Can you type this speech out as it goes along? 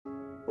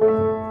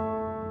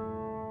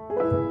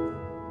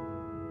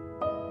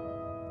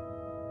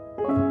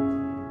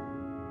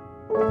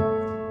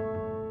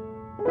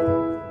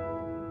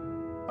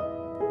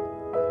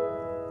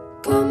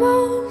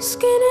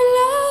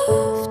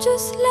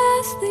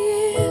the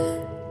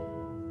year.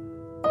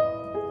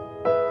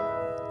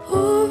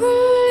 Poor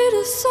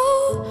little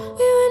soul,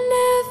 we were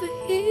never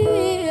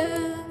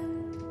here.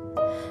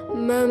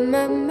 My,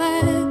 my,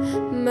 my,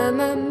 my,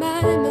 my, my,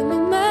 my,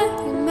 my,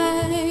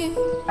 my.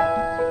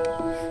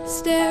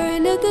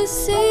 Staring at the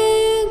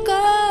sink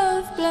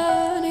of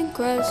blood and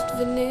crushed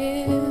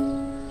veneer.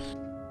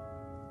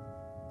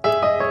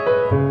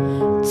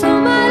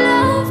 Told my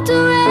love to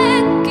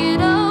wreck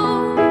it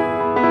all.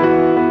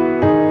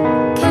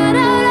 Cut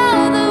out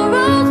all the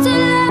ropes to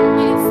let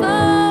me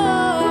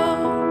fall.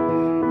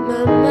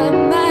 My, my,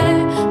 my,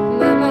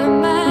 my, my,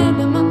 my,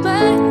 my,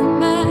 my,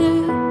 my.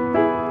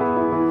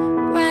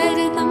 Right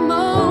in the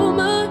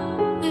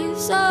moment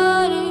his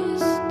heart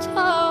is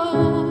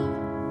told.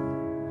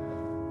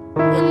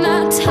 And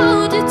I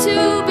told you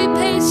to be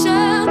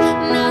patient,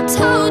 and I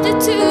told you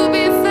to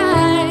be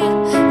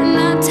fine, and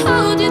I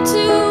told you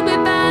to be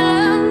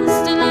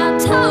balanced, and I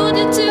told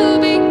you to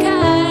be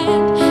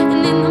kind.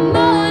 And in the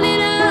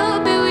morning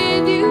I'll be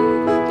with you,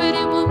 but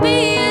it will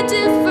be a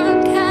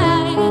different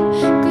kind.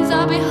 'Cause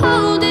I'll be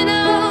holding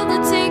all the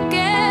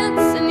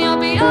tickets, and you'll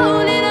be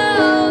owning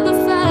all the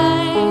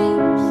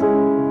fines.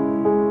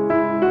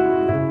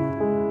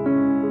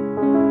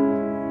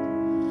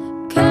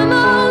 Come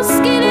on,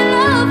 skinny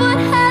love, what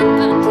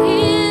happened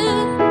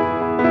here?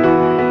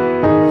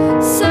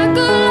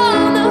 Circle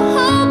on the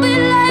whole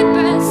bit like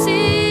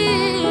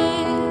Brazil.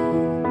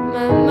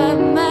 My, my,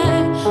 my,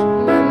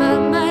 my, my,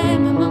 my,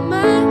 my,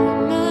 my,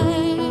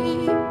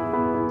 my.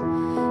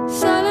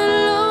 Silent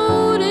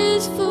load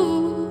is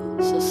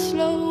full, so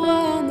slow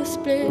on the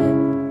split.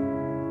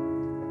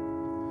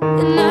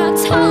 And I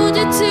told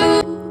you to